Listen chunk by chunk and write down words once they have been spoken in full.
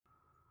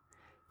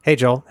Hey,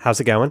 Joel.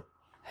 How's it going?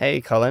 Hey,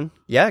 Colin.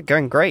 Yeah,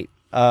 going great.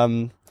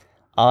 I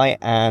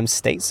am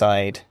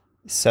stateside,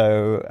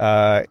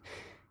 so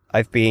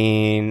I've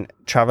been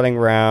traveling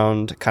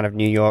around kind of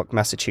New York,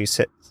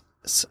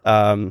 Massachusetts,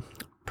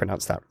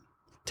 pronounce that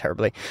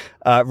terribly,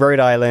 Rhode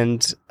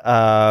Island,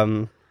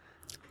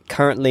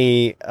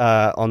 currently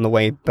on the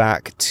way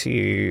back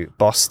to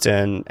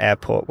Boston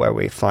Airport, where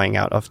we're flying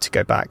out of to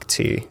go back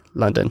to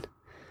London.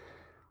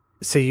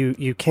 So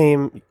you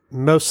came,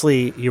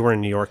 mostly you were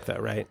in New York though,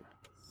 right?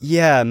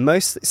 Yeah,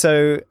 mostly.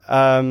 So,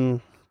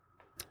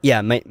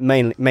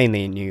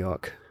 mainly in New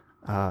York,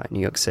 New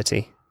York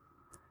City,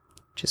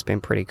 which has been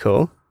pretty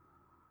cool.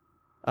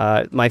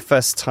 My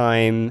first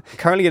time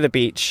currently at the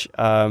beach,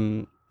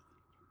 and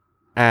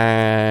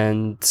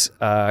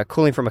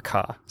calling from a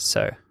car.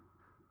 So,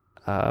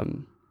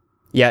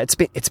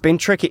 it's been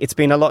tricky. It's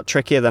been a lot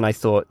trickier than I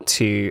thought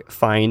to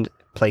find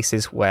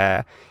places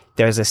where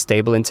there's a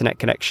stable internet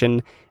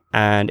connection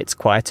and it's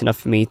quiet enough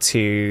for me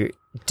to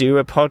do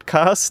a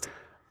podcast.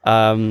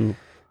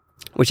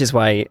 Which is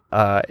why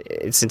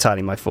it's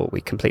entirely my fault. We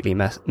completely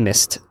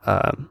missed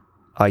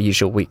our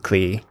usual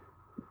weekly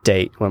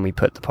date when we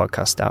put the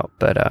podcast out,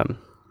 but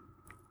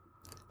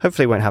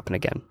hopefully it won't happen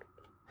again.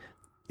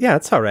 Yeah,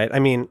 it's all right. I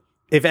mean,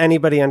 if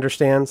anybody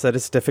understands that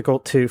it's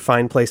difficult to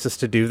find places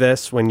to do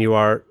this when you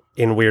are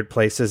in weird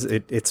places,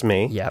 it's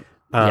me. Yep.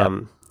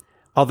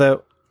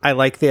 Although I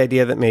like the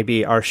idea that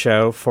maybe our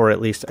show for at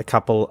least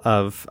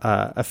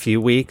a few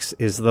weeks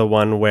is the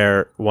one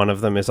where one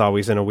of them is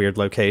always in a weird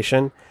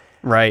location.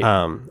 Right.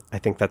 I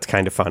think that's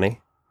kind of funny.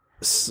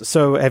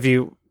 So have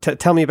you,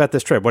 tell me about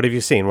this trip. What have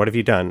you seen? What have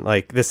you done?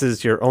 Like, this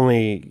is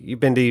you've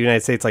been to the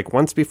United States like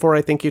once before,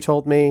 I think you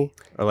told me,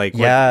 or like,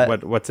 yeah.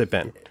 What's it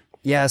been?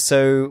 Yeah.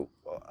 So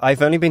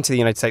I've only been to the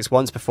United States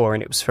once before,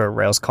 and it was for a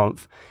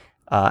RailsConf.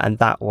 And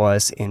that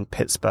was in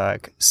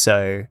Pittsburgh.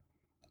 So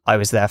I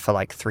was there for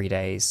like 3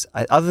 days.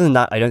 Other than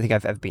that, I don't think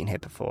I've ever been here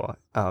before.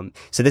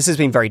 So this has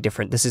been very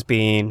different. This has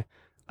been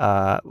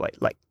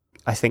like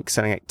I think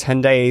something like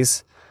 10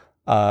 days.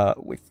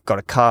 We've got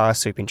a car,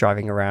 so we've been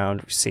driving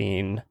around. We've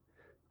seen,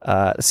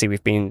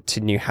 we've been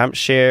to New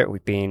Hampshire.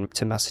 We've been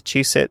to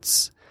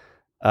Massachusetts,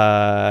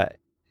 New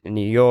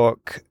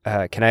York,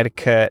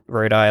 Connecticut,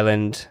 Rhode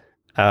Island,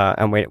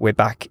 and we're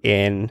back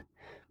in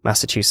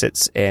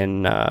Massachusetts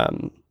in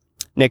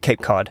near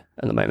Cape Cod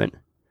at the moment.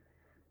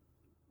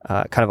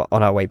 Kind of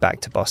on our way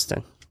back to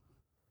Boston.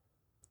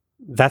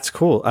 That's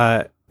cool.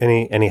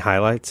 Any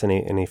highlights?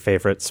 Any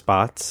favorite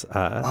spots?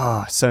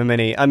 So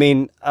many. I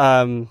mean,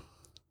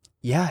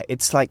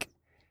 it's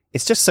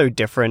just so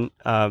different.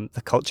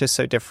 The culture's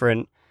so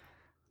different.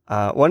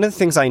 One of the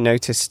things I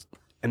noticed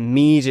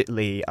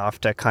immediately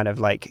after kind of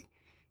like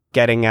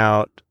getting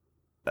out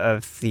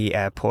of the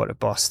airport of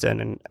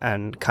Boston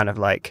and kind of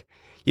like,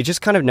 you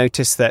just kind of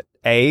notice that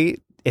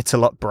it's a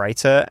lot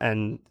brighter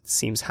and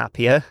seems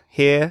happier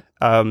here.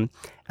 And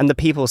the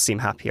people seem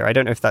happier. I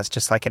don't know if that's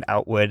just like an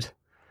outward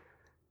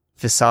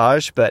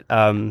visage, but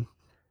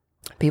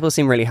people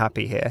seem really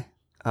happy here.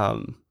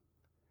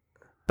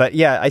 But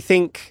yeah, I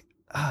think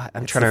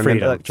I'm trying to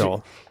remember. Freedom,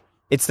 Joel.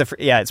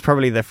 It's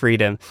probably the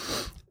freedom.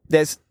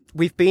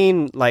 We've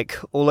been like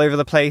all over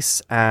the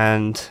place,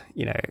 and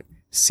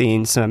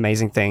seen some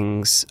amazing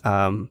things.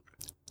 I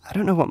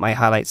don't know what my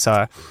highlights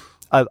are.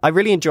 I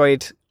really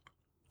enjoyed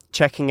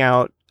checking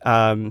out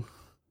the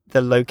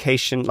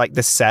location, like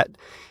the set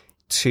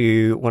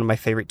to one of my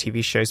favorite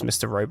TV shows,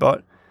 Mr.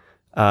 Robot.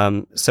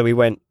 So we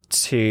went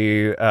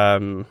to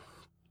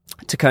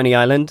Coney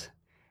Island,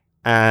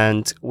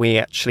 and we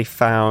actually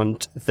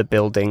found the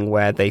building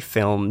where they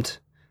filmed.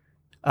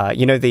 I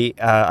don't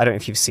know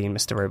if you've seen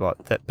Mr. Robot,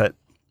 but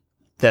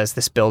there's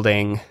this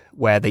building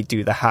where they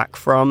do the hack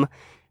from,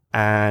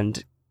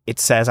 and it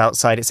says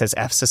outside, it says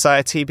F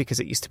Society because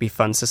it used to be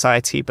Fun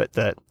Society, but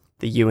the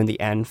U and the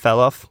N fell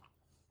off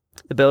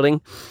the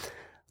building.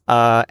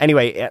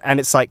 Anyway, and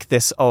it's like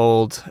this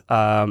old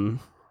kind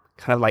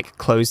of like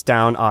closed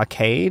down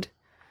arcade.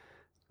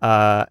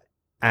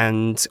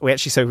 And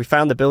we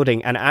found the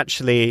building, and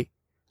actually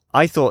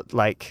I thought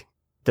like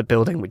the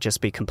building would just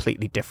be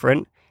completely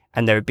different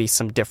and there would be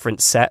some different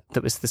set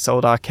that was this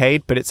old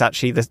arcade, but it's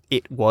actually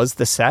it was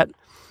the set.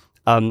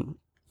 And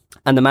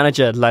the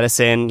manager let us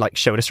in, like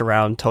showed us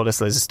around, told us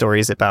loads of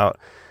stories about,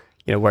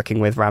 working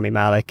with Rami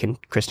Malek and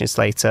Christian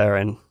Slater.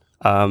 And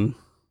it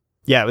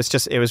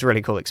was a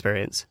really cool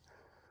experience.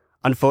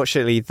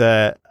 Unfortunately,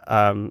 the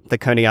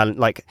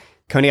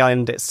Coney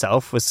Island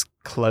itself was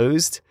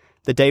closed.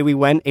 The day we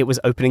went, it was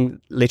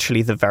opening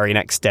literally the very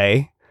next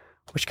day,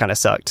 which kind of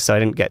sucked. So I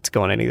didn't get to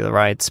go on any of the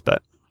rides,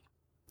 but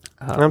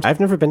I've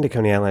never been to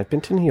Coney Island. I've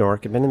been to New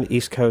York. I've been in the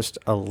East Coast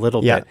a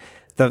little bit.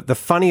 The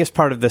funniest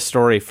part of this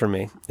story for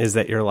me is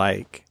that you're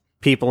like,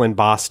 people in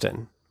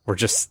Boston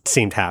just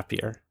seemed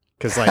happier.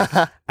 Because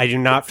like, I do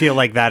not feel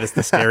like that is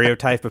the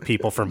stereotype of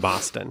people from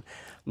Boston.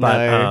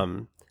 But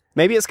no.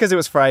 Maybe it's because it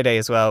was Friday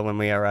as well when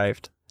we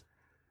arrived.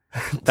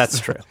 That's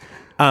true.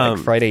 Like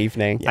Friday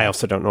evening. I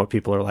also don't know what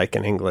people are like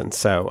in England.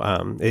 So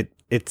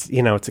it's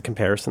it's a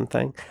comparison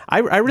thing. I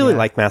really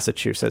like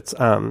Massachusetts.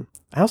 I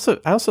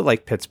also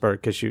like Pittsburgh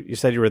because you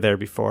said you were there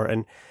before,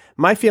 and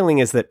my feeling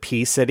is that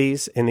P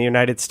cities in the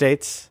United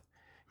States,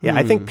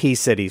 I think P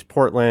cities,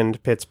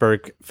 Portland,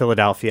 Pittsburgh,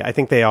 Philadelphia, I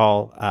think they're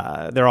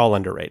all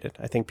underrated.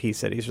 I think P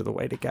cities are the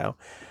way to go.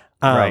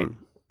 Right.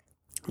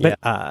 But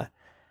I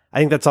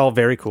think that's all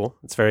very cool.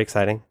 It's very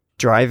exciting.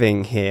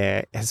 Driving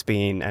here has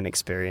been an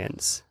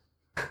experience.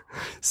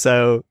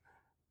 So,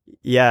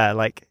 yeah,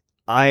 like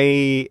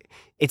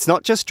it's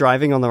not just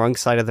driving on the wrong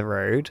side of the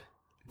road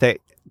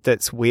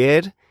that's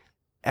weird.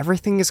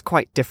 Everything is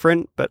quite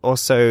different, but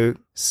also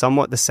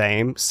somewhat the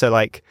same. So,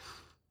 like,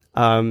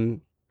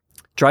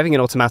 driving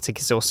an automatic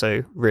is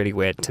also really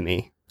weird to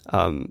me.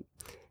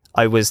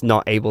 I was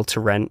not able to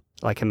rent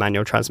like a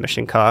manual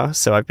transmission car,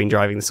 so I've been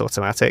driving this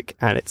automatic,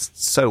 and it's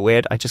so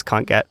weird. I just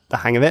can't get the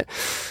hang of it.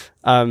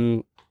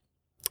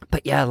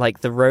 But yeah,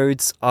 like the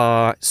roads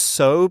are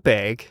so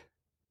big,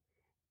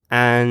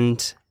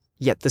 and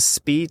yet the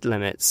speed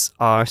limits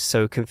are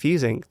so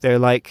confusing. They're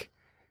like,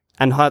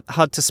 and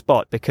hard to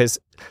spot because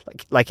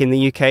like in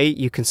the UK,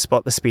 you can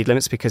spot the speed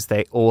limits because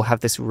they all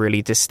have this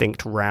really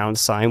distinct round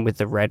sign with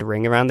the red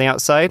ring around the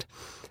outside.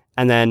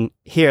 And then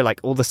here, like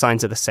all the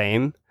signs are the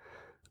same.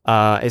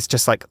 It's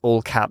just like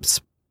all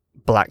caps,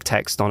 black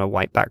text on a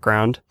white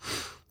background.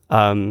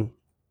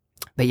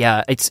 But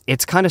yeah,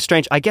 it's kind of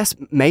strange. I guess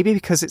maybe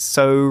because it's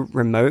so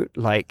remote,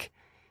 like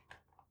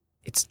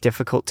it's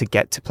difficult to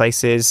get to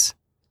places.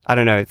 I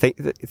don't know.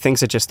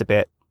 Things are just a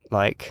bit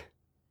like,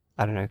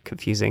 I don't know,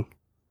 confusing.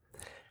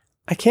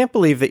 I can't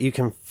believe that you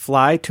can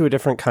fly to a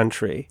different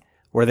country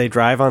where they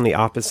drive on the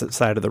opposite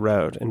side of the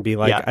road and be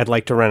like, I'd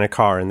like to rent a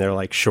car. And they're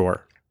like,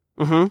 sure.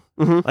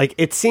 Mm-hmm, mm-hmm. Like,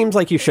 it seems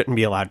like you shouldn't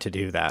be allowed to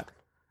do that.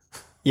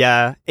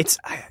 Yeah, it's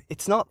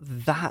not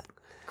that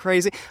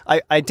crazy.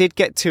 I did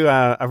get to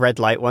a red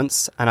light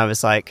once, and I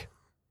was like,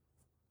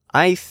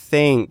 I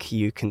think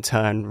you can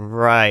turn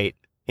right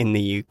in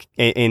the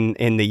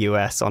in the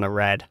US on a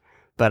red,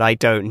 but I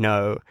don't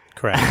know.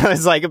 Correct. I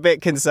was like a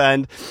bit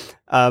concerned,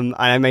 and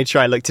I made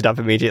sure I looked it up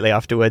immediately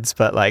afterwards.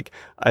 But like,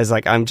 I was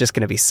like, I'm just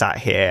going to be sat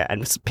here,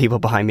 and people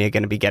behind me are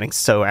going to be getting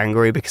so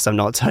angry because I'm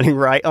not turning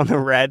right on the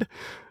red.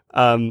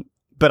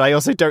 But I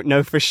also don't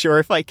know for sure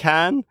if I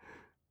can.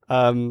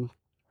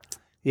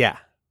 Yeah.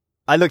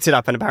 I looked it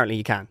up, and apparently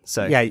you can.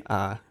 So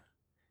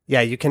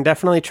yeah, you can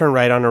definitely turn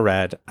right on a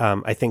red.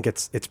 I think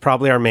it's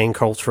probably our main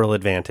cultural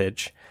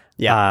advantage.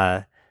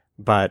 Yeah.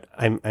 But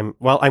I'm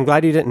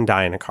glad you didn't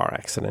die in a car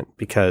accident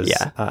because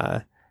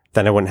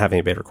then I wouldn't have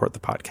anybody to record the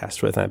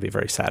podcast with, and that'd be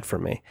very sad for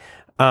me.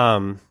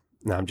 No,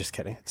 I'm just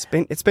kidding.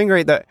 It's been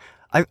great that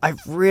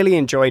I've really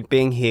enjoyed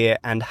being here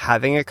and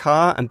having a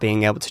car and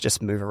being able to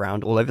just move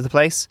around all over the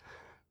place.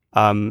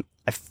 I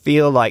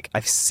feel like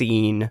I've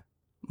seen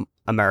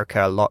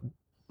America a lot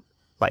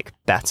like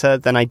better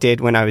than I did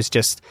when I was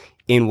just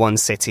in one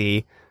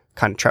city,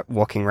 kind of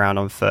walking around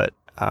on foot.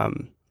 I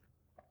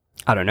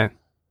don't know.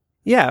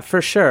 Yeah,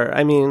 for sure.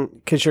 I mean,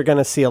 because you're going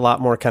to see a lot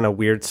more kind of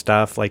weird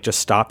stuff, like just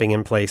stopping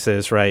in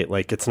places, right?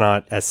 Like it's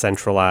not as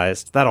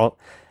centralized. That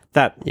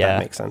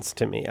makes sense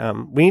to me.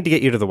 We need to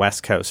get you to the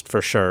West Coast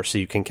for sure, so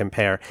you can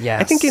compare.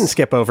 Yes. I think you can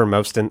skip over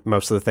most of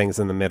the things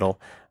in the middle,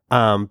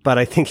 but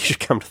I think you should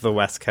come to the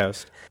West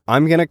Coast.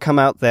 I'm going to come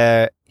out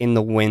there in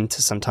the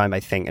winter sometime, I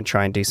think, and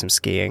try and do some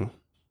skiing.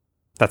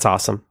 That's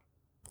awesome.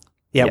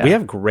 Yeah, we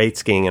have great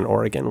skiing in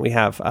Oregon. We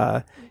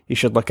have, you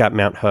should look up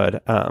Mount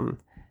Hood.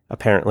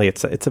 Apparently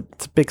it's a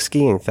big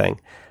skiing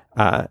thing.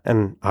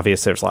 And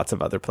obviously there's lots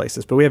of other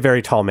places, but we have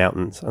very tall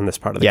mountains on this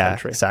part of the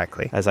country.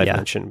 Exactly. As I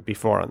mentioned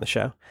before on the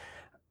show.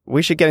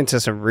 We should get into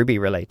some Ruby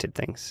related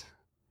things.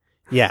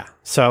 Yeah.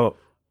 So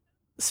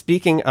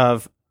speaking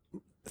of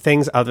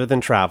things other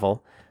than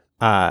travel,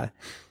 I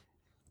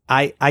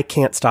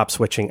can't stop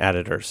switching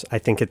editors. I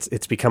think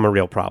it's become a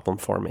real problem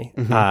for me.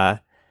 Mm-hmm.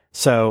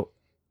 So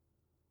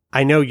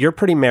I know you're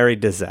pretty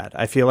married to Zed.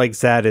 I feel like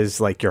Zed is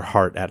like your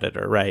heart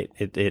editor, right?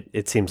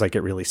 It seems like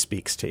it really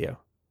speaks to you.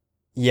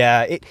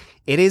 Yeah,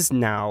 it is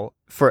now.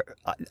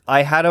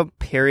 I had a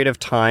period of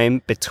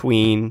time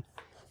between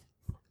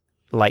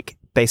like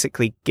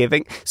basically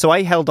giving. So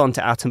I held on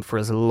to Atom for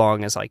as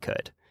long as I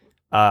could.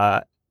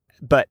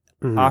 But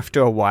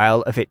after a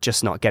while of it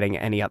just not getting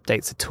any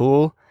updates at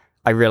all,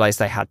 I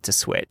realized I had to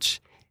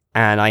switch.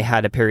 And I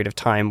had a period of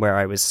time where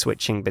I was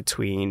switching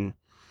between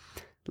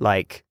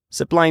like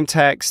Sublime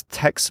Text,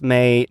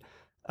 TextMate,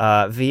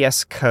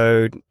 VS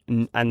Code,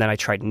 and then I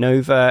tried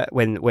Nova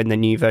when the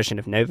new version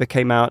of Nova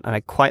came out, and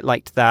I quite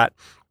liked that.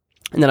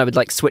 And then I would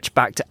like switch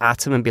back to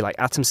Atom and be like,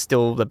 Atom's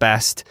still the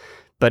best,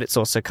 but it's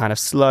also kind of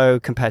slow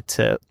compared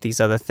to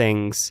these other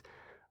things.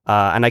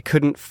 And I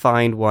couldn't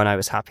find one I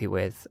was happy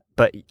with,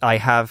 but I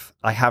have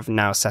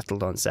now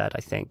settled on Zed,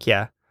 I think.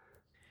 Yeah.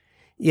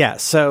 Yeah.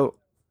 So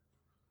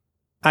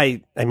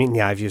I mean,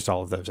 I've used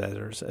all of those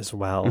editors as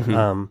well.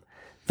 Mm-hmm.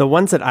 The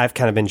ones that I've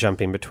kind of been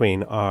jumping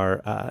between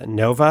are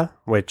Nova,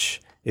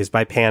 which is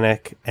by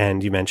Panic,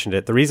 and you mentioned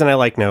it. The reason I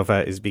like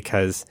Nova is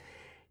because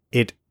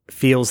it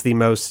feels the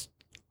most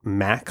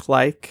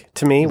Mac-like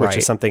to me, which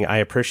is something I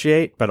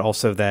appreciate, but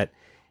also that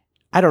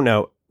I don't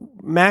know.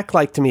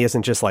 Mac-like to me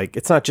isn't just like,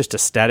 it's not just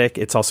aesthetic,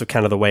 it's also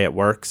kind of the way it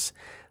works.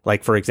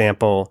 Like, for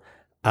example,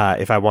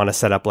 if I want to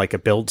set up like a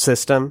build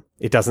system,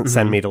 it doesn't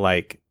send me to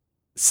like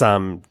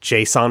some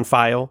JSON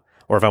file,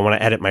 or if I want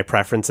to edit my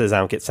preferences, I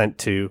don't get sent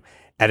to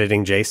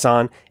editing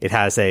JSON. It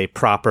has a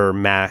proper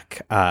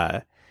Mac,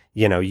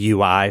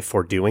 UI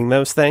for doing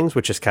those things,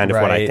 which is kind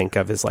of what I think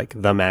of as like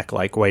the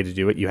Mac-like way to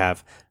do it. You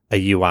have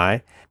a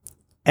UI,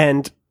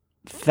 and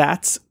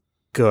that's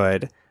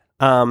good.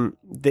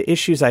 The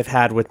issues I've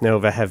had with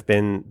Nova have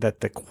been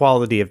that the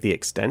quality of the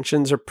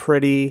extensions are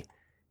pretty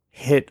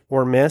hit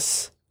or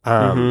miss.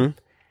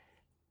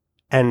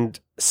 And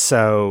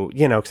so,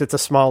 because it's a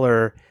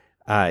smaller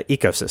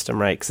ecosystem,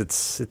 right?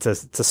 Because it's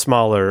a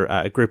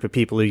smaller group of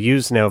people who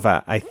use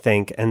Nova, I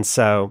think. And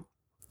so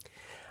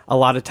a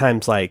lot of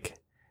times, like,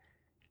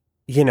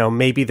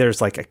 maybe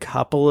there's like a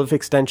couple of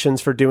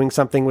extensions for doing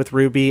something with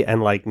Ruby,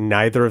 and like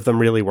neither of them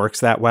really works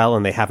that well,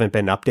 and they haven't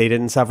been updated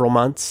in several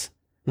months.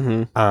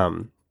 And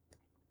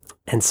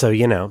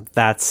so,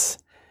 that's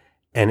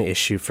an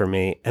issue for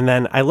me. And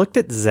then I looked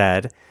at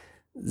Zed.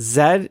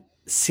 Zed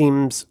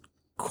seems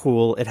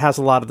cool. It has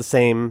a lot of the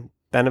same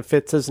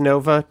benefits as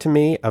Nova to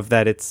me, of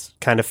that it's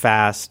kind of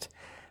fast.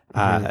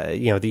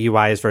 The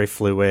UI is very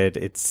fluid.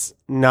 It's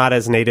not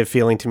as native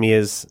feeling to me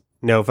as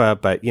Nova,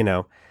 but,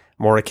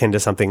 more akin to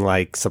something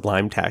like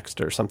Sublime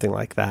Text or something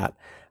like that.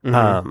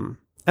 And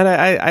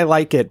I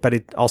like it, but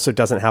it also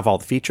doesn't have all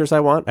the features I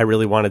want. I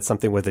really wanted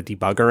something with a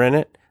debugger in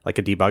it, like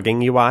a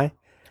debugging UI.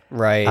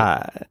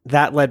 Right.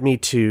 That led me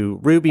to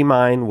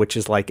RubyMine, which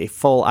is like a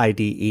full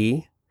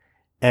IDE.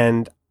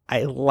 And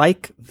I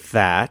like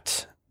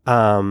that.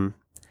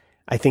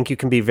 I think you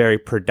can be very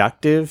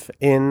productive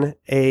in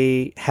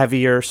a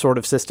heavier sort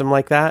of system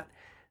like that.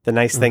 The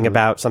nice thing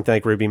about something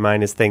like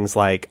RubyMine is things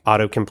like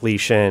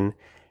auto-completion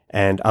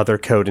and other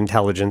code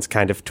intelligence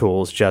kind of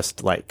tools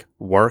just like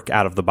work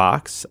out of the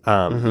box. You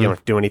don't have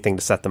to do anything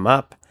to set them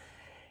up.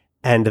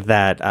 And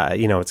that,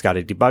 it's got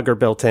a debugger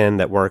built in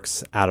that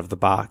works out of the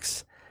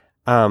box.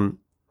 And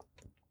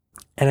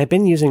I've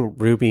been using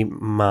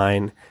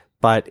RubyMine,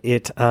 but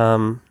it,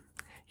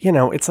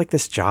 it's like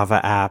this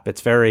Java app.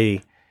 It's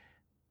very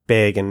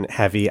big and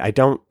heavy. I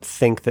don't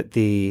think that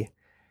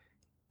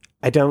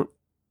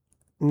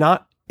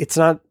it's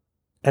not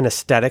an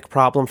aesthetic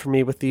problem for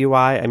me with the UI.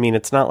 I mean,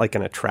 it's not like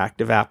an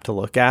attractive app to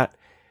look at,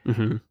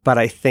 but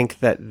I think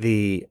that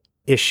the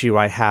issue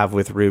I have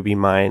with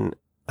RubyMine,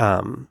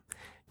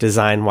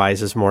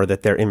 design-wise, is more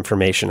that their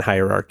information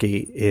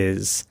hierarchy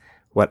is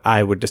what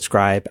I would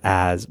describe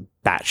as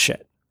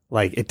batshit.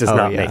 Like, it does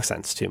not make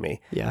sense to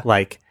me. Yeah.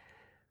 Like,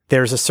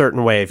 there's a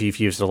certain way, if you've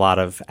used a lot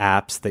of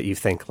apps, that you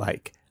think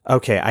like,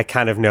 okay, I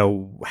kind of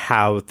know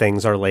how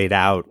things are laid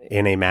out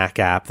in a Mac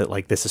app, that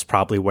like this is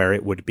probably where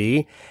it would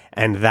be.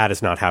 And that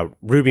is not how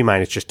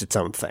RubyMine is, just its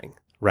own thing,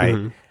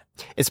 right?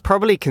 It's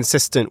probably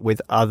consistent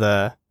with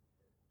other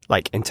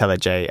like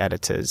IntelliJ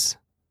editors,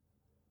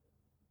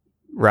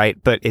 right?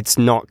 But it's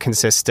not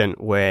consistent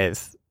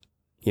with,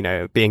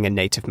 being a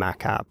native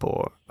Mac app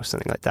or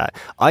something like that.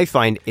 I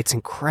find it's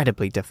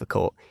incredibly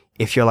difficult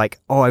if you're like,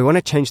 oh, I want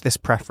to change this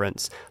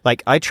preference.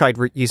 Like, I tried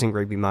using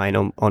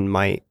RubyMine on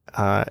my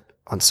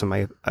on some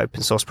of my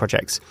open source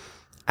projects,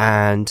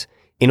 and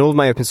in all of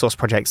my open source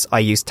projects, I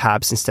use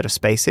tabs instead of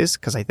spaces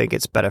because I think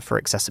it's better for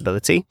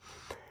accessibility.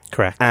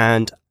 Correct.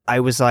 And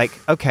I was like,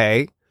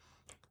 okay,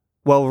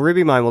 well,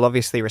 RubyMine will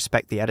obviously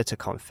respect the editor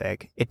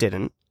config. It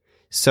didn't.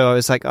 So I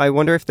was like, I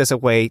wonder if there's a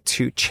way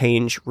to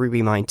change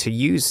RubyMine to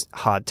use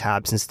hard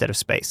tabs instead of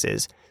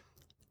spaces.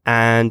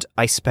 And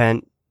I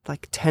spent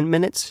like 10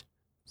 minutes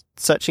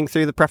searching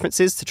through the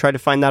preferences to try to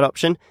find that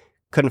option.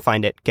 Couldn't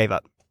find it. Gave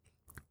up.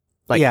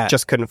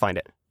 Just couldn't find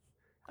it.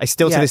 I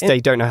still to this day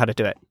don't know how to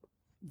do it.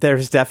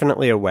 There's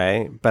definitely a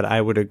way, but I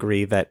would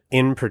agree that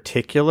in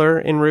particular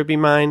in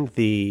RubyMine,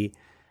 the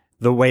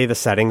way the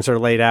settings are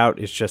laid out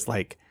is just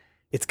like,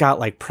 it's got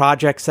like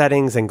project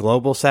settings and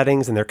global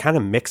settings, and they're kind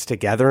of mixed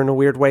together in a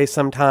weird way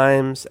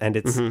sometimes. And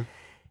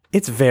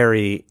it's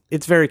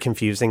very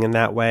confusing in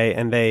that way.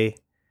 And they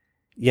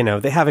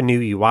have a new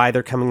UI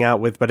they're coming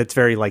out with, but it's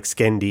very like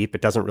skin deep.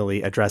 It doesn't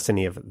really address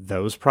any of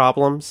those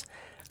problems.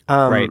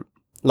 Right.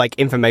 Like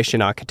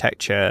information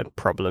architecture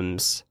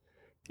problems.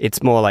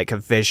 It's more like a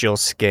visual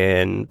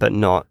skin, but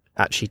not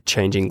actually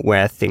changing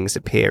where things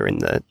appear in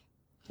the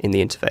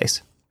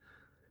interface.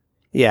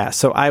 Yeah,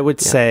 so I would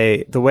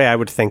say the way I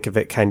would think of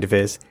it kind of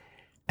is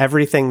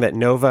everything that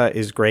Nova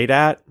is great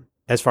at,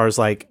 as far as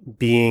like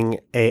being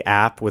a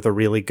app with a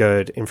really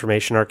good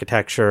information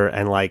architecture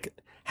and like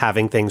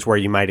having things where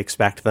you might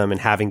expect them and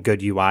having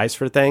good UIs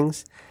for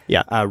things.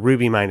 Yeah.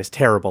 RubyMine is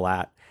terrible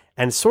at.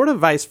 And sort of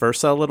vice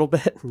versa a little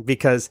bit,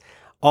 because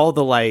all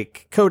the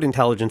like code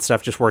intelligence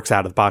stuff just works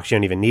out of the box. You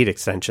don't even need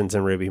extensions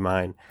in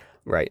RubyMine.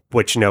 Right.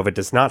 Which Nova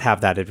does not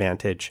have that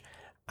advantage.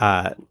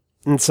 And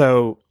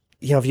so,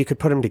 if you could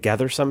put them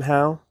together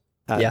somehow,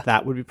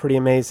 that would be pretty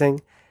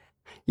amazing.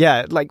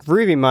 Yeah, like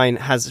RubyMine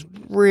has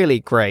really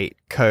great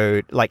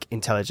code, like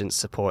intelligence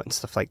support and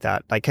stuff like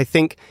that. Like, I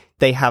think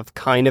they have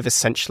kind of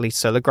essentially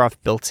Solargraph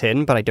built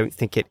in, but I don't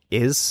think it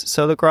is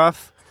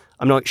Solargraph.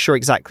 I'm not sure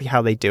exactly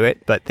how they do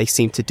it, but they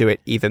seem to do it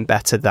even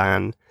better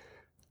than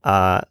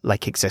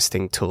like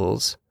existing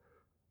tools.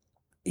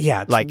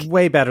 Yeah, it's like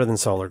way better than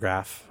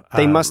Solargraph.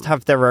 They must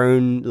have their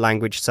own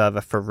language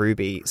server for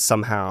Ruby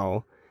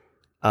somehow.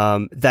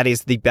 That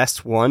is the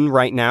best one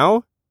right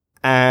now,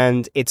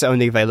 and it's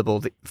only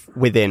available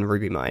within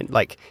RubyMine.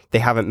 Like, they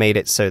haven't made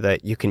it so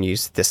that you can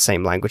use this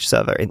same language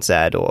server in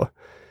Zed or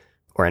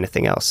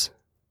anything else.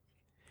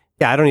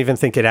 Yeah, I don't even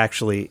think it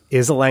actually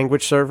is a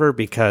language server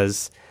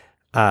because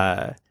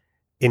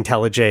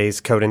IntelliJ's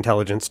code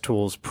intelligence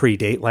tools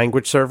predate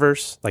language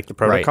servers, like the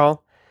protocol. Right.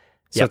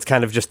 So it's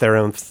kind of just their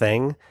own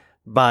thing.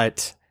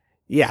 But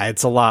yeah,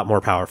 it's a lot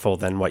more powerful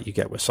than what you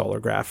get with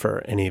Solargraph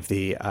or any of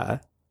the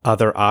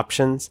other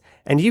options.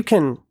 And you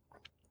can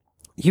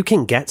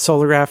get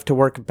Solargraph to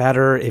work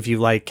better if you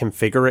like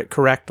configure it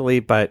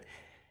correctly, but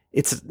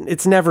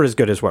it's never as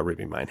good as what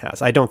RubyMine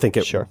has. I don't think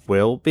it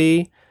will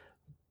be,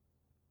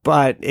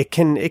 but it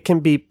can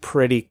be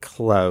pretty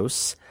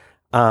close.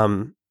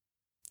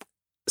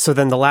 So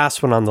then the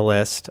last one on the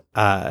list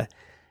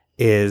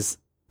is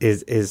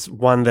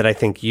one that I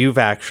think you've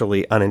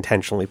actually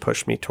unintentionally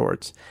pushed me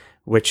towards,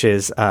 which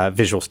is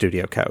Visual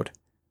Studio Code,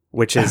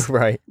 which is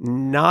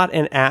not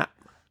an app.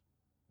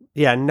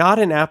 Yeah, not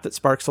an app that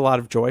sparks a lot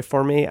of joy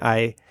for me.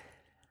 I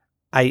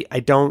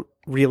don't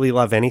really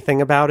love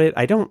anything about it.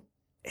 I don't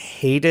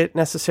hate it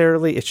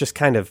necessarily. It's just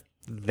kind of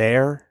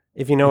there,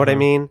 if you know what I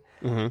mean.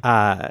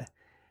 Mm-hmm.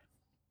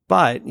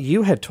 But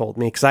you had told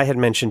me, because I had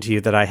mentioned to you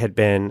that I had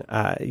been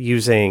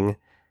using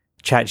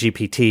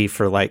ChatGPT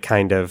for like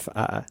kind of,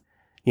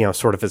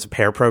 sort of as a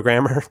pair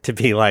programmer to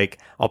be like,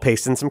 I'll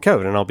paste in some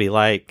code and I'll be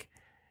like,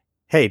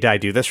 hey, did I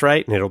do this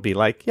right? And it'll be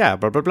like, yeah,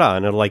 blah, blah, blah.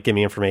 And it'll like give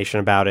me information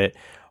about it.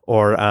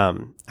 Or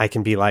I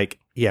can be like,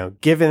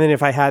 given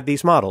if I had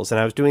these models and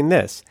I was doing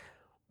this,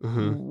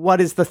 what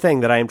is the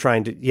thing that I am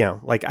trying to,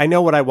 like I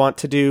know what I want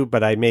to do,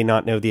 but I may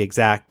not know the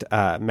exact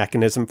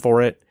mechanism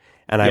for it.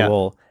 And I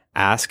will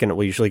ask, and it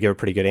will usually give a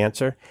pretty good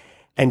answer.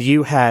 And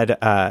you had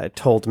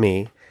told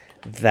me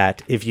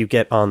that if you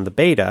get on the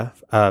beta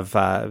of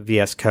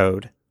VS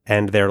Code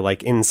and their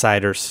like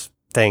insiders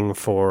thing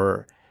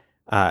for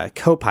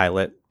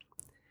Copilot,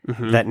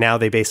 that now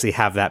they basically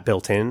have that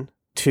built in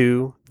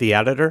to the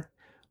editor,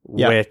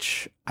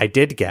 which I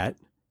did get,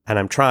 and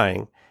I'm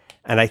trying.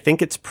 And I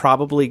think it's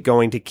probably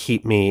going to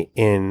keep me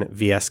in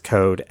VS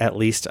Code at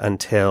least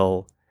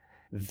until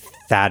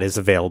that is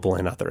available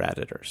in other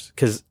editors.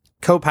 Because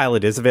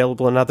Copilot is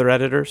available in other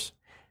editors,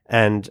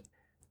 and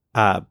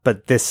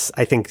but this,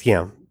 I think,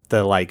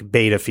 the like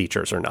beta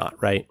features are not,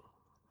 right?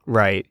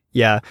 Right.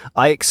 Yeah.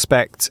 I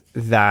expect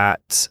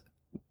that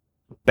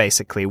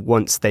basically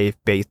once they've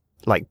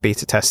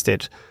beta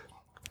tested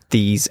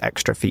these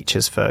extra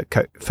features for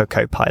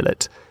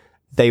Copilot,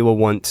 they will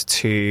want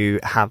to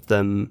have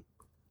them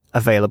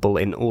available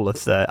in all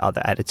of the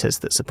other editors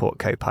that support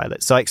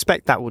Copilot. So I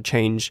expect that will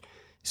change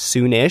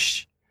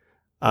soonish.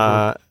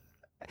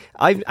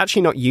 I've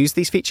actually not used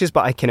these features,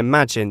 but I can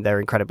imagine they're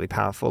incredibly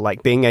powerful.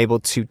 Like being able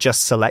to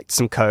just select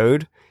some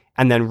code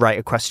and then write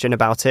a question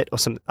about it or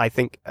something, I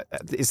think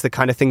is the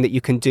kind of thing that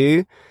you can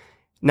do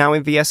now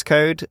in VS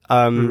Code.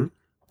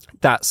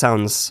 That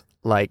sounds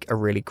like a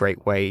really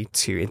great way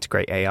to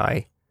integrate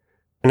AI.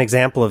 An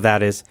example of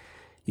that is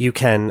you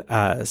can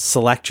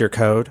select your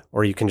code,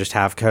 or you can just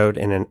have code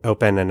and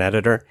open an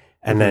editor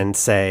and then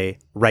say,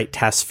 write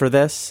tests for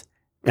this.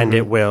 And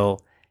it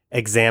will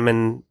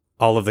examine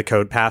all of the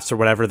code paths or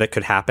whatever that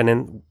could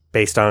happen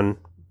based on,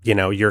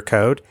 your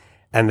code,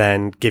 and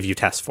then give you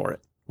tests for it,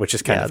 which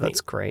is kind of neat.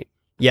 That's great.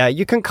 Yeah,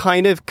 you can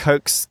kind of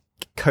coax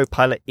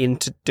Copilot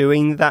into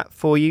doing that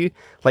for you.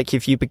 Like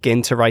if you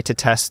begin to write a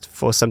test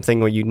for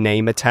something or you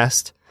name a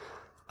test,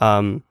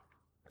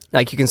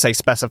 like you can say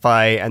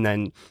specify and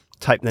then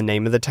type the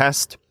name of the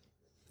test,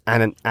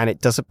 and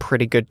it does a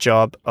pretty good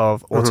job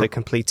of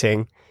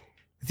auto-completing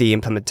the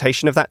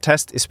implementation of that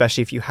test,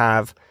 especially if you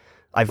have,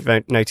 I've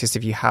noticed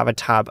if you have a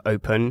tab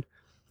open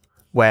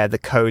where the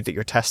code that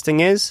you're testing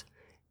is,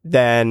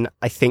 then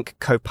I think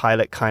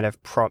Copilot kind of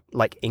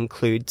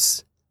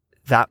includes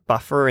that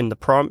buffer in the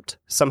prompt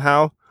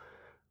somehow.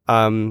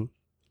 And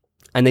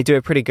they do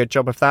a pretty good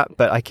job of that,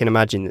 but I can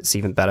imagine it's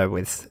even better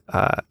with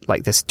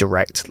this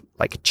direct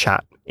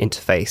chat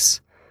interface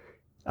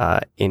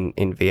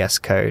in VS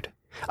Code.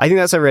 I think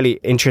that's a really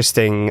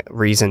interesting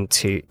reason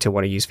to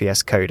want to use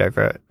VS Code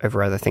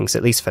over other things,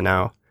 at least for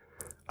now.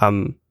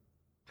 I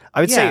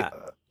would say,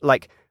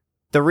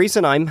 the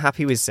reason I'm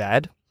happy with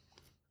Zed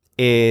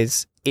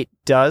is it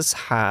does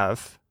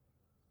have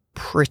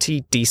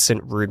pretty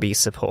decent Ruby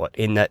support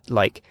in that,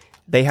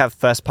 they have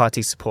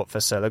first-party support for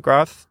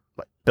Solargraph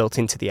built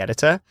into the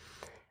editor,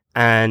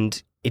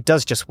 and it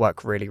does just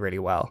work really, really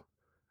well.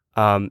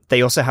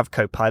 They also have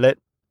Copilot,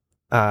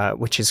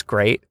 which is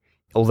great,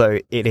 although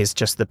it is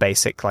just the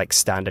basic,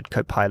 standard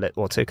Copilot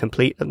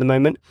autocomplete at the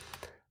moment.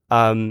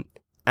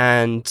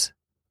 And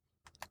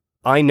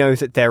I know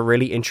that they're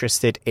really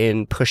interested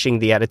in pushing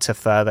the editor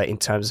further in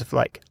terms of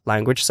like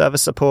language server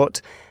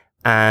support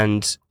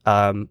and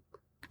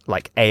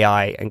like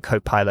AI and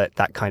Copilot,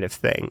 that kind of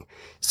thing.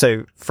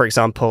 So, for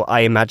example,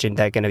 I imagine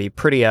they're going to be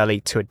pretty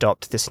early to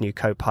adopt this new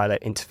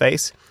Copilot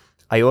interface.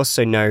 I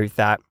also know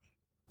that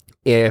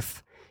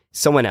if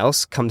someone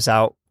else comes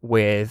out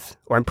with,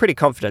 or I'm pretty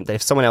confident that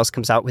if someone else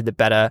comes out with a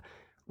better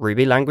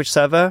Ruby language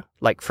server,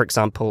 like for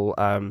example,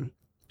 I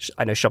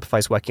know Shopify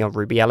is working on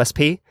Ruby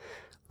LSP.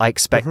 I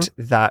expect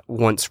that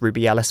once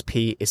Ruby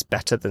LSP is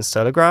better than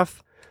Solargraph,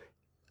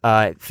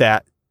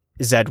 that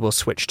Zed will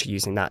switch to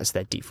using that as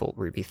their default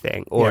Ruby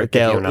thing, or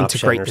they'll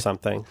integrate or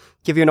something.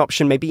 Give you an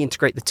option, maybe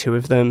integrate the two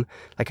of them.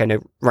 Like I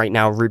know right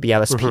now Ruby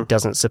LSP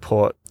doesn't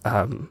support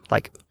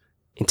like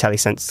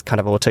IntelliSense kind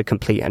of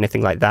autocomplete,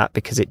 anything like that,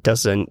 because it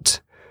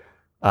doesn't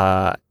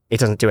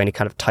do any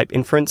kind of type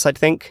inference, I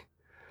think.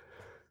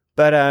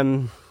 But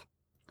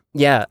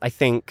yeah, I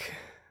think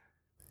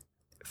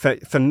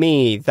for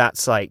me,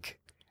 that's like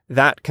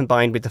that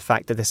combined with the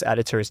fact that this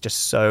editor is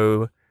just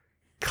so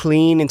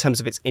clean in terms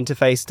of its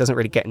interface, doesn't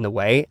really get in the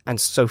way, and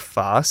so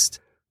fast.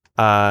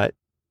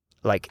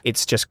 Like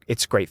it's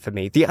great for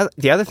me.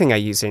 The other thing I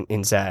use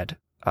in Zed,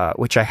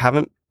 which I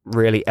haven't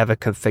really ever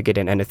configured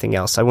in anything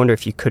else, I wonder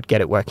if you could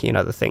get it working in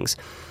other things,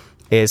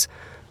 is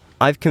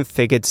I've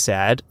configured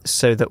Zed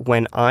so that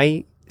when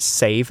I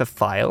save a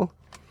file,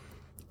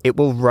 it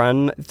will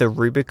run the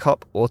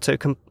Rubicop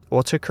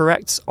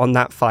autocorrects on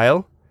that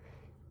file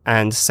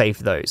and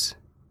save those,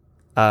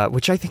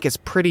 which I think is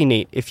pretty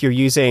neat. If you're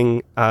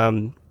using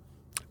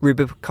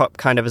Rubicop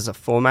kind of as a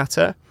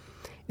formatter,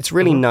 it's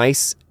really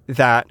nice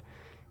that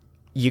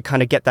you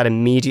kind of get that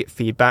immediate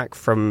feedback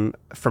from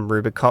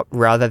Rubicop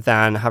rather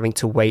than having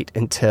to wait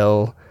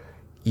until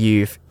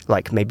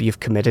maybe you've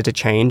committed a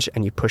change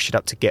and you push it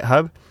up to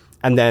GitHub,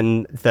 and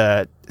then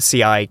the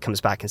CI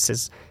comes back and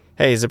says,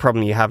 hey, there's a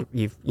problem,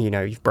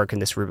 you've broken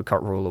this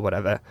Rubicop rule or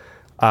whatever.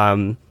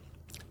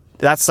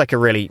 That's like a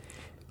really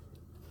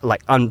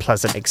like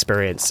unpleasant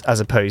experience, as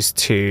opposed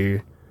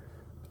to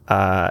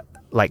I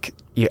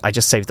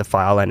just save the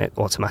file and it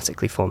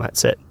automatically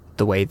formats it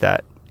the way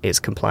that is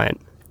compliant.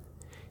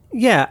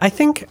 Yeah, I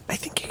think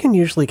you can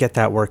usually get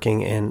that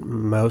working in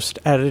most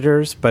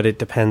editors, but it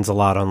depends a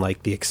lot on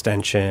like the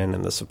extension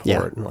and the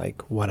support and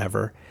like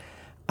whatever.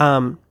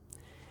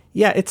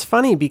 Yeah, it's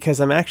funny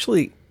because I'm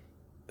actually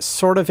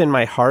sort of in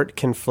my heart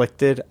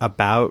conflicted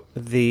about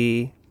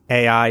the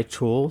AI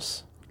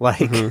tools.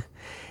 Like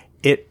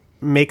it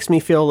makes me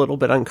feel a little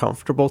bit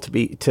uncomfortable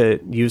to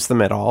use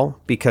them at all,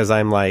 because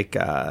I'm like,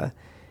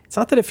 it's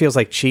not that it feels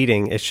like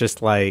cheating. It's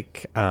just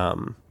like,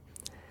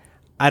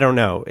 I don't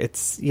know.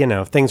 It's,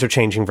 things are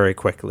changing very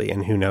quickly,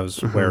 and who knows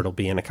where it'll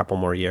be in a couple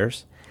more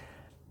years.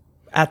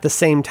 At the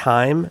same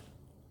time,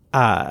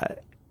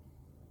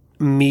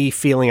 me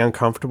feeling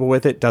uncomfortable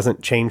with it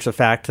doesn't change the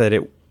fact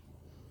that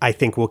I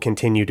think will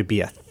continue to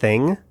be a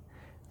thing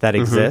that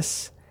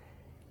exists.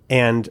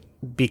 And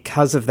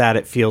because of that,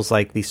 it feels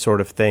like the sort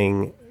of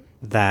thing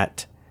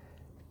that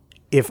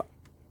if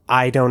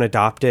I don't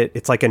adopt it,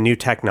 it's like a new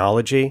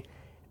technology.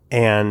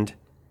 And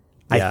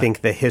I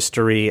think the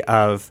history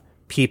of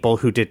people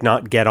who did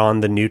not get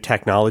on the new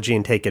technology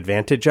and take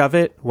advantage of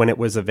it when it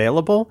was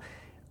available,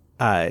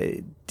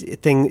 it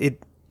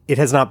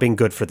has not been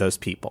good for those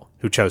people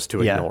who chose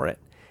to ignore it.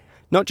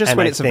 Not just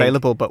when it's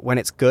available, but when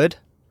it's good.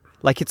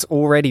 Like, it's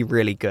already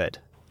really good.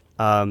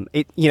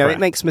 It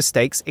makes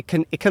mistakes. It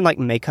can like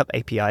make up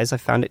APIs. I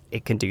found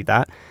it can do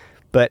that.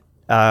 But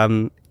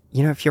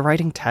if you're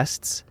writing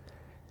tests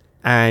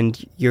and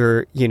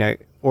you're,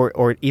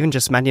 or even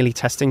just manually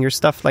testing your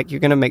stuff, like, you're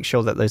going to make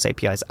sure that those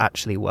APIs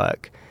actually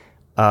work.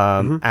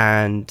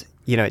 And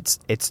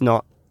it's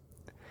not,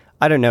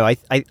 I don't know.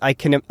 I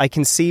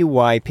can see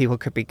why people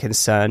could be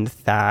concerned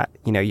that,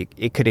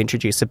 it could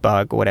introduce a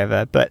bug or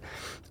whatever, but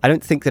I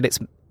don't think that it's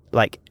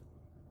like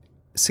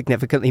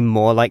significantly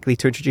more likely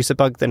to introduce a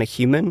bug than a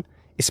human,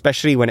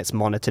 especially when it's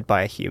monitored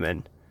by a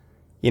human.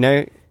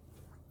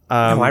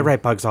 I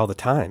write bugs all the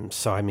time,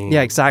 so I mean,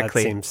 yeah,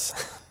 exactly. That seems...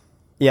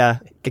 Yeah,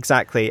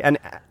 exactly. And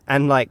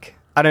like,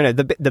 I don't know,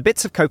 the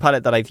bits of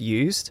Copilot that I've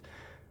used,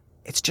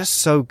 it's just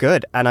so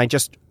good, and I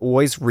just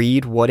always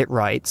read what it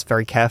writes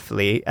very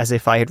carefully, as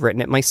if I had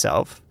written it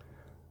myself.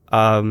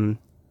 Like,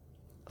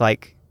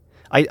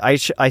 I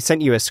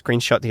sent you a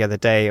screenshot the other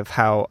day of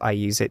how I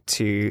use it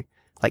to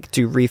like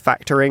do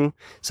refactoring.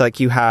 So like,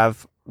 you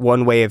have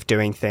one way of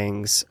doing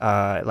things.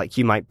 Like,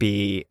 you might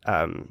be,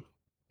 I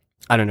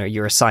don't know,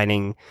 you're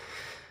assigning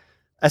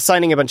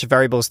a bunch of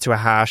variables to a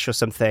hash or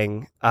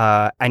something,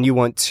 and you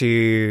want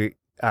to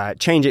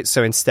change it.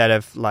 So instead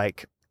of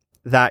like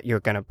that, you're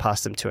going to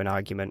pass them to an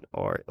argument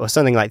or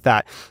something like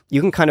that.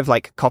 You can kind of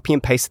like copy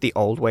and paste the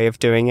old way of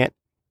doing it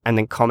and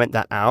then comment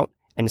that out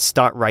and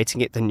start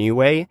writing it the new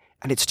way.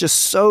 And it's just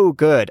so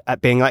good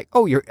at being like,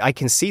 oh, I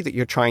can see that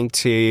you're trying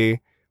to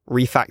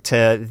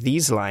refactor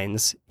these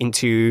lines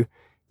into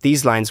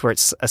these lines where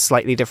it's a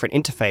slightly different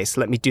interface.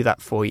 Let me do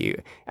that for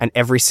you. And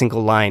every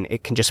single line,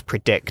 it can just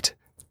predict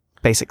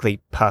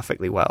basically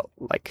perfectly well.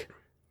 Like,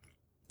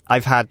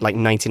 I've had like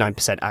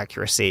 99%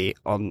 accuracy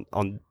on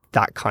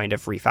that kind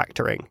of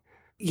refactoring.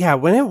 Yeah,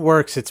 when it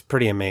works, it's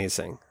pretty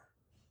amazing.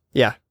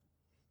 Yeah.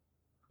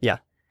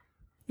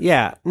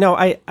 Yeah. No,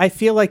 I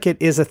feel like it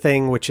is a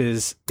thing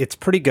it's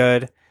pretty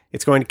good.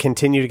 It's going to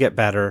continue to get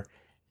better.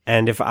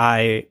 And if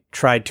I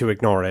tried to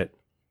ignore it,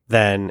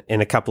 then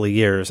in a couple of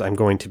years, I'm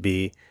going to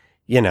be,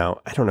 I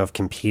don't know if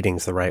competing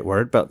is the right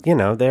word, but,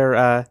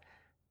 they're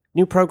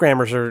new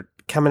programmers are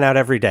coming out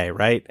every day,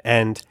 right?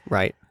 And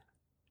right.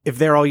 If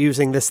they're all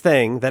using this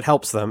thing that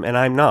helps them and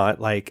I'm not,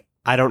 like,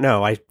 I don't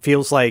know. I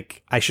feels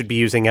like I should be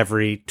using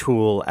every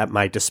tool at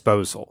my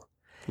disposal.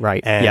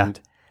 Right. And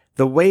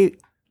the way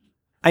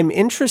I'm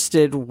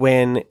interested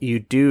when you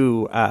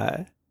do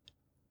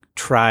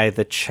try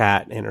the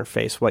chat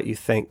interface, what you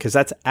think, because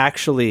that's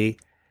actually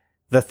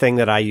the thing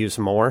that I use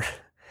more.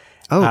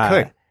 Oh,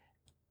 okay.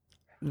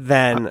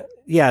 Than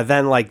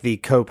like the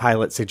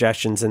Copilot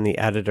suggestions in the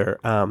editor.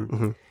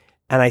 And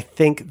I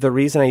think the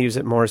reason I use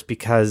it more is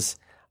because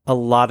a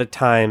lot of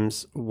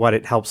times what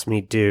it helps me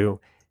do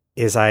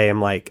is I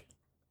am like,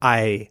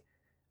 I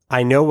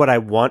know what I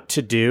want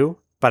to do,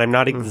 but I'm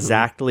not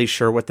exactly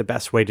sure what the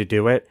best way to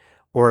do it,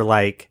 or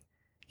like,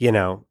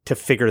 to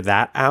figure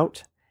that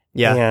out.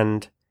 Yeah.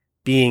 And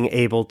being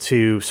able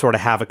to sort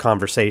of have a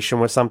conversation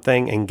with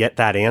something and get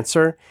that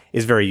answer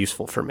is very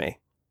useful for me.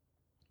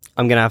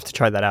 I'm going to have to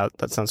try that out.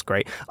 That sounds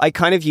great. I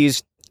kind of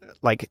used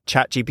like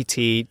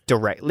ChatGPT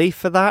directly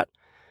for that.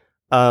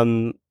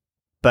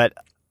 But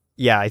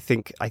yeah, I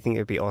think it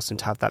would be awesome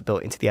to have that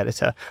built into the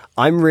editor.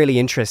 I'm really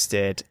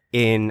interested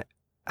in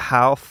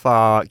how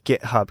far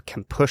GitHub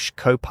can push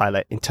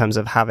Copilot in terms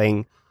of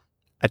having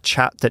a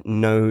chat that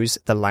knows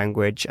the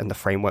language and the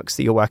frameworks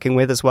that you're working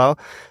with as well.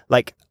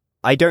 Like,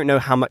 I don't know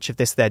how much of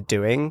this they're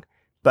doing,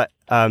 but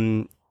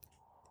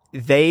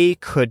they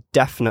could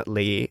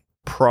definitely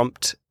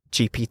prompt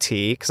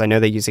GPT, because I know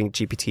they're using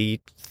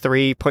GPT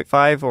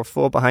 3.5 or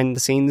 4 behind the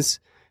scenes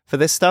for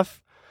this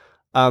stuff.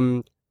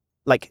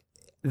 Like,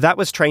 that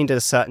was trained at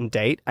a certain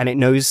date, and it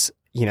knows,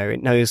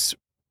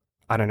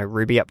 I don't know,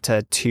 Ruby up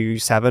to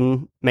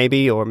 2.7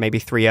 maybe, or maybe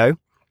 3.0.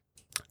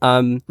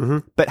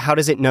 But how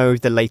does it know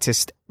the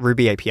latest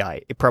Ruby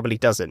API? It probably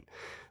doesn't.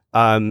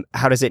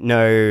 How does it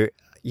know,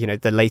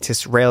 the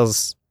latest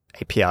Rails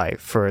API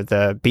for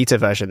the beta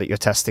version that you're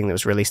testing that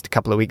was released a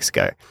couple of weeks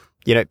ago?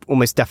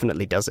 Almost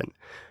definitely doesn't.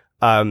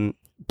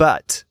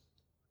 But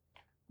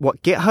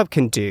what GitHub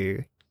can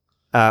do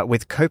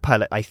with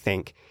Copilot, I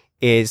think,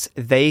 is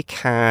they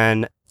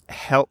can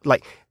help,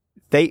 like,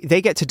 they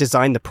get to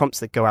design the prompts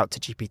that go out to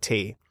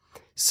GPT.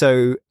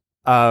 So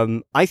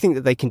I think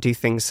that they can do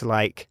things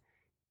like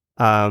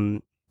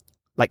find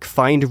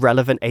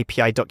relevant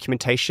API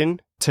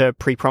documentation to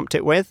pre-prompt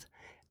it with,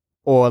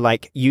 or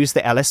like use the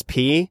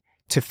LSP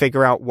to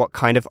figure out what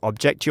kind of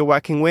object you're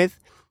working with,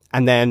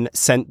 and then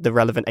send the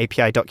relevant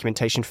API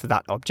documentation for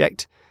that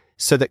object,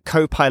 so that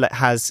Copilot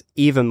has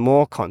even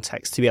more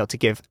context to be able to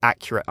give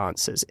accurate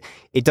answers.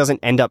 It doesn't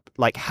end up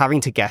like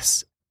having to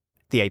guess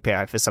the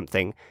API for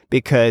something,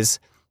 because,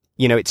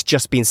 it's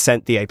just been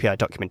sent the API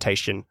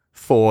documentation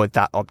for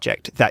that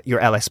object that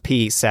your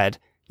LSP said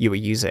you were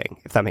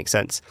using, if that makes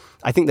sense.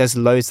 I think there's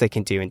loads they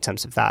can do in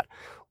terms of that.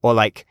 Or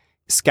like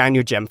scan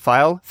your gem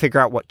file, figure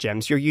out what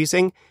gems you're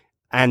using,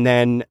 and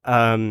then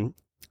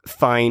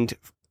find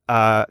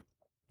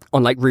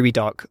on like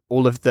RubyDoc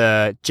all of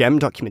the gem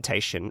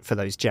documentation for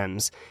those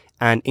gems,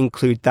 and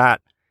include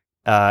that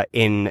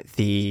in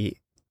the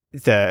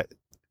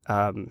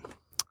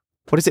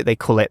what is it they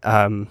call it?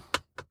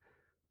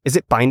 Is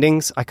it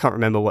bindings? I can't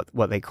remember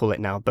what they call it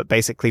now, but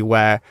basically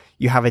where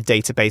you have a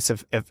database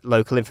of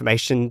local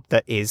information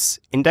that is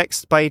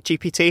indexed by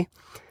GPT.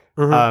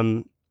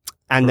 And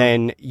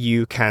then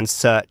you can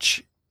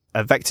search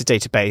a vector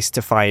database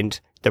to find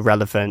the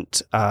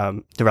relevant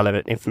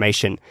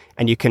information,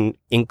 and you can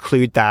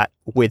include that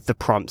with the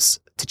prompts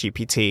to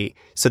GPT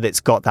so that it's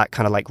got that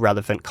kind of like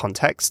relevant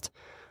context.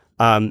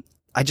 I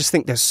just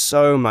think there's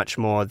so much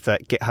more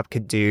that GitHub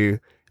could do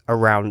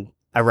around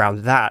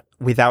that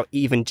without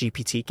even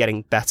GPT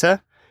getting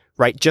better,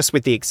 right? Just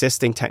with the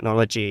existing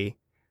technology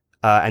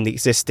and the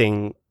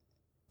existing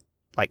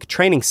like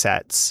training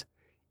sets,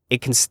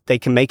 they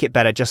can make it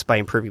better just by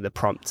improving the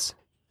prompts.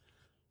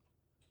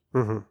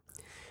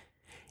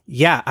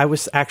 Yeah, I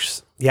was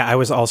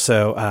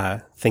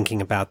also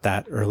thinking about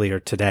that earlier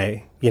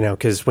today,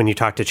 because when you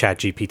talk to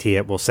ChatGPT,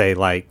 it will say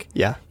like,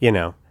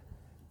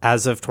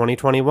 as of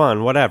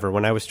 2021, whatever,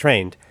 when I was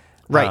trained.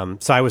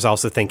 Right. So I was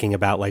also thinking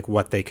about like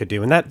what they could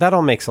do, and that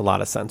all makes a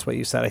lot of sense, what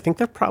you said. I think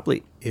there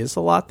probably is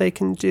a lot they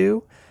can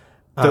do.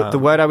 The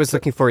word I was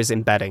looking for is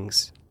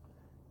embeddings.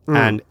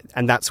 And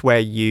that's where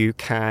you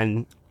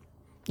can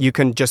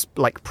just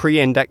like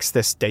pre-index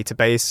this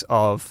database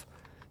of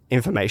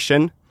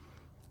information,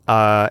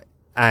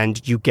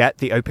 and you get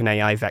the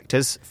OpenAI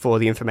vectors for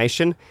the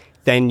information.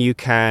 Then you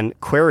can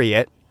query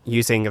it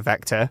using a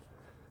vector,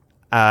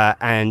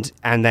 and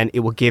then it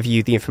will give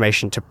you the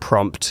information to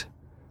prompt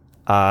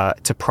the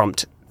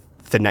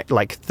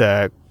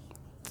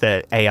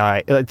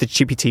AI, the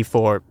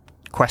GPT-4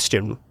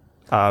 question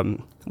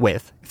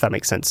with, if that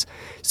makes sense.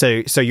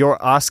 So you're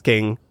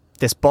asking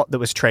this bot that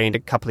was trained a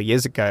couple of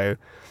years ago,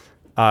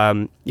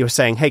 you're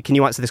saying, hey, can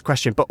you answer this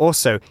question? But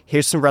also,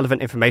 here's some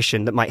relevant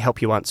information that might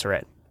help you answer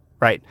it,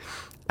 right?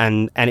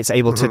 And it's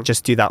able to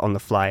just do that on the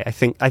fly. I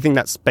think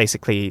that's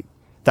basically,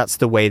 that's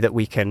the way that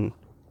we can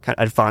kind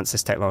of advance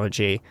this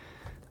technology.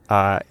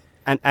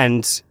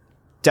 And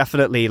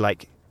definitely,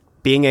 like,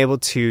 being able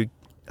to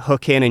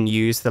hook in and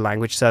use the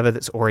language server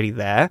that's already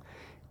there,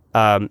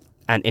 and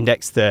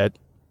index the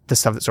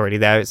stuff that's already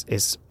there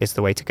is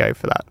the way to go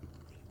for that.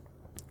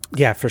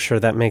 Yeah, for sure.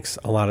 That makes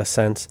a lot of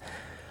sense.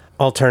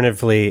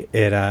 Alternatively,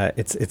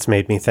 it's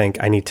made me think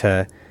I need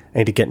to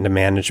get into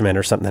management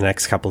or something the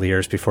next couple of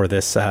years before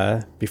this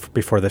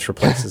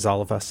replaces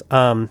all of us.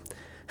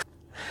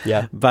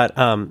 Yeah. But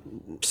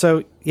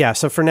so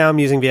for now I'm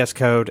using VS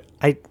Code.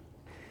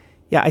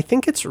 I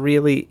think it's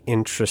really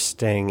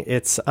interesting.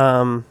 It's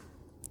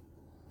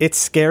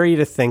scary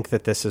to think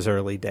that this is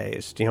early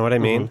days. Do you know what I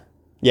mean? Mm-hmm.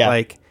 Yeah.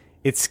 Like,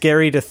 it's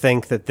scary to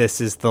think that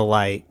this is the,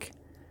 like,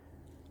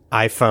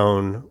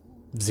 iPhone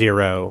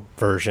 0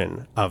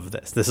 version of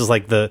this. This is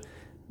like the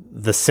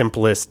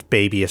simplest,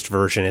 babyest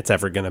version it's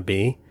ever going to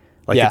be.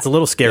 Like, it's a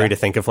little scary to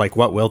think of, like,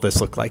 what will this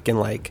look like in,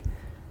 like,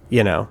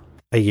 you know,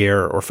 a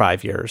year or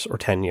 5 years or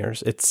 10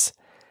 years.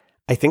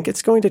 I think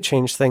it's going to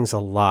change things a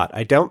lot.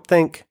 I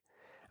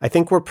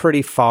think we're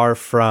pretty far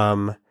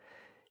from,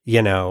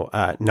 you know,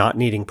 not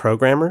needing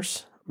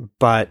programmers,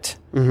 but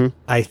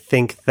I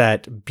think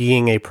that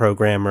being a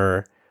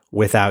programmer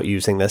without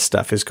using this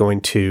stuff is going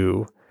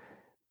to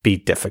be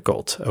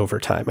difficult over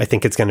time. I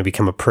think it's going to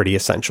become a pretty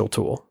essential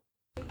tool.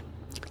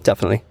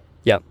 Definitely.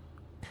 Yeah.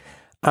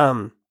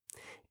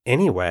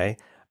 Anyway,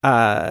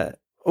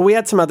 we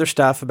had some other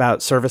stuff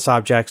about service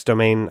objects,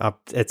 domain,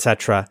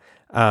 etc.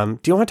 Do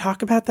you want to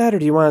talk about that, or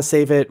do you want to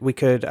save it? We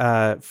could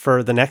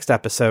for the next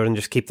episode and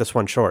just keep this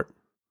one short.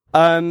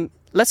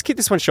 Let's keep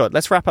this one short.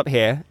 Let's wrap up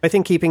here. I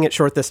think keeping it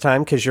short this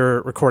time, because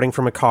you're recording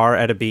from a car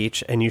at a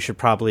beach, and you should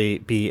probably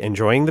be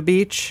enjoying the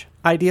beach,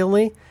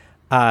 ideally,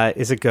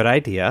 is a good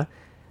idea.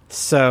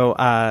 So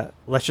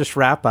let's just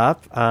wrap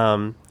up.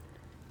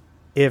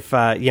 If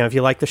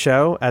you like the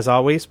show, as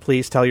always,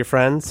 please tell your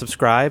friends,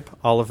 subscribe,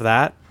 all of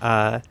that.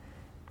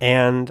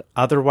 And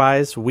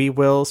otherwise, we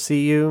will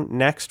see you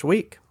next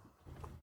week.